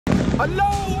On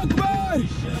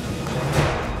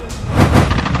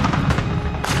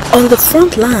the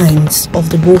front lines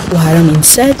of the Boko Haram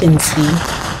insurgency,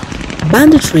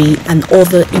 banditry and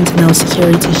other internal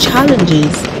security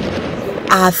challenges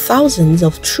are thousands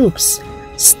of troops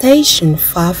stationed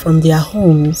far from their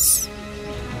homes.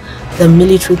 The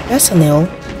military personnel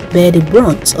bear the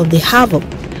brunt of the havoc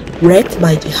wreaked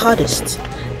by jihadists,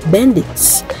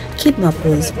 bandits,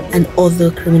 kidnappers and other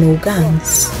criminal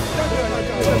gangs.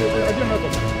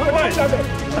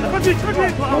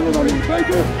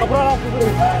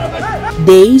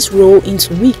 Days roll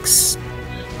into weeks,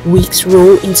 weeks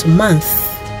roll into months,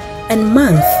 and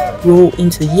months roll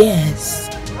into years.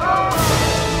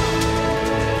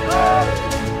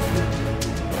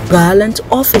 Gallant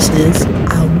officers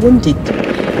are wounded,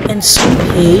 and some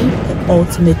pay the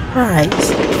ultimate price,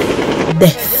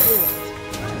 death.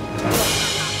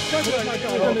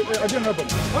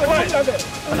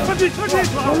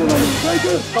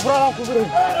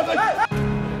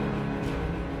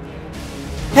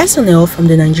 Personnel from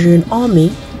the Nigerian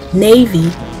Army,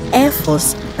 Navy, Air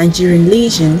Force, Nigerian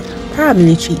Legion,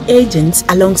 paramilitary agents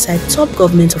alongside top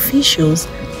government officials,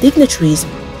 dignitaries,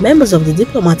 members of the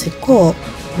diplomatic corps,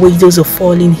 widows of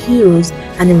fallen heroes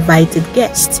and invited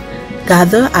guests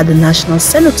gather at the National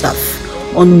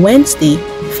Cenotaph on Wednesday,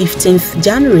 15th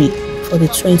January for the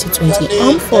 2020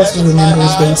 Armed Forces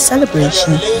Remembrance Day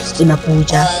celebration in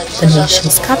Abuja, the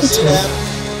nation's capital.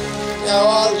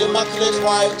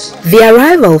 The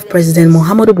arrival of President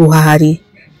Muhammadu Buhari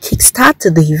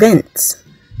kick-started the event,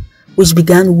 which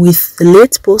began with the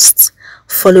late post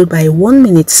followed by a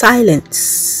 1-minute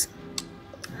silence.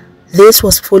 This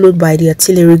was followed by the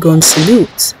artillery gun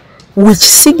salute, which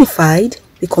signified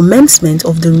the commencement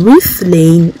of the wreath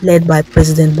laying led by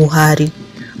President Buhari,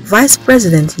 Vice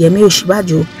President Yemi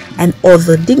Osinbajo and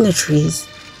other dignitaries.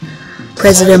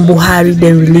 President Buhari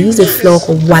then released a flock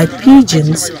of white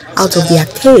pigeons out of their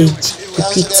cage,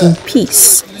 depicting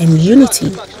peace and unity.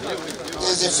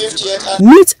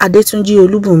 Meet Adetunji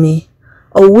Olubunmi,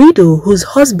 a widow whose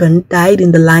husband died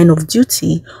in the line of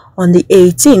duty on the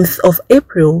 18th of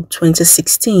April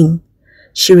 2016.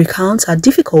 She recounts her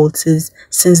difficulties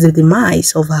since the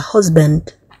demise of her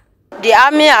husband. The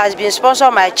army has been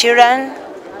sponsoring my children.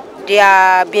 They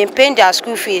are being paying their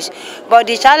school fees. But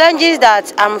the challenges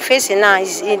that I'm facing now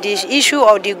is in this issue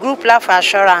of the group life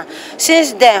assurance.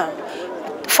 Since then,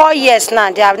 4 years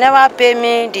now, they have never paid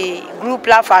me the group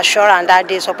life assurance that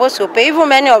they're supposed to pay. Even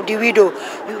many of the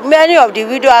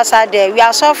widows outside there, we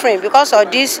are suffering because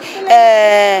of this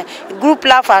group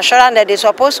life assurance that they're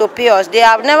supposed to pay us. They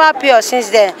have never paid us since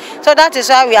then. So that is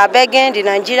why we are begging the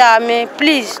Nigerian Army,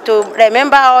 please, to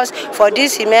remember us for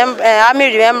this Army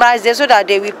Remembrance Day so that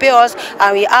they will pay us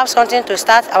and we have something to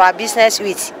start our business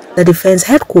with. The Defense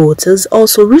Headquarters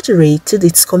also reiterated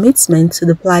its commitment to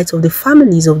the plight of the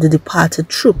families of the departed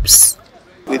troops.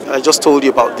 I just told you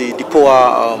about the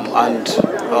DPOA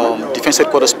and Defense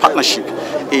Headquarters partnership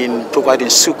in providing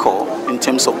succor in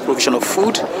terms of provision of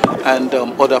food and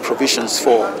other provisions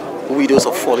for widows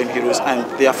of fallen heroes and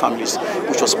their families,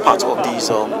 which was part of this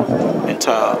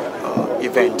entire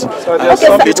event.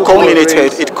 And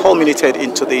it culminated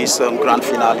into this grand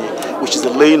finale, which is the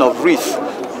laying of wreath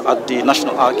at the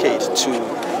National Arcade to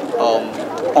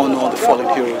honor the fallen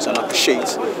heroes and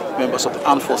appreciate members of the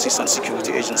armed forces and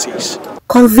security agencies.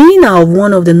 Convener of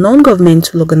one of the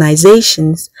non-governmental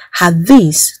organizations had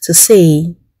this to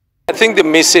say. I think the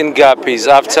missing gap is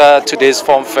after today's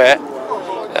farm fair,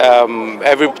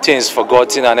 everything is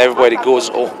forgotten and everybody goes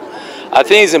home. I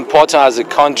think it's important as a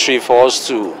country for us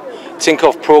to think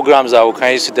of programs that we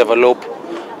can use to develop,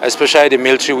 especially the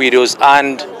military widows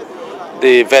and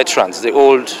the veterans, the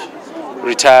old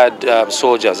retired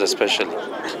soldiers especially.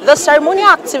 The ceremonial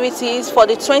activities for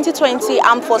the 2020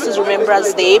 Armed Forces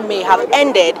Remembrance Day may have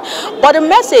ended, but the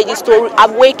message is to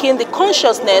awaken the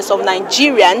consciousness of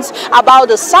Nigerians about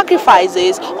the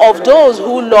sacrifices of those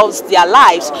who lost their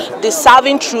lives, the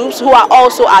serving troops who are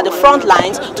also at the front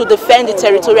lines to defend the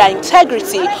territorial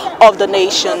integrity of the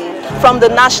nation. From the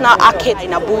National Arcade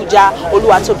in Abuja,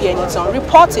 Oluwatobi Enitan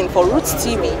reporting for Roots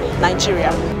TV,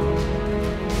 Nigeria.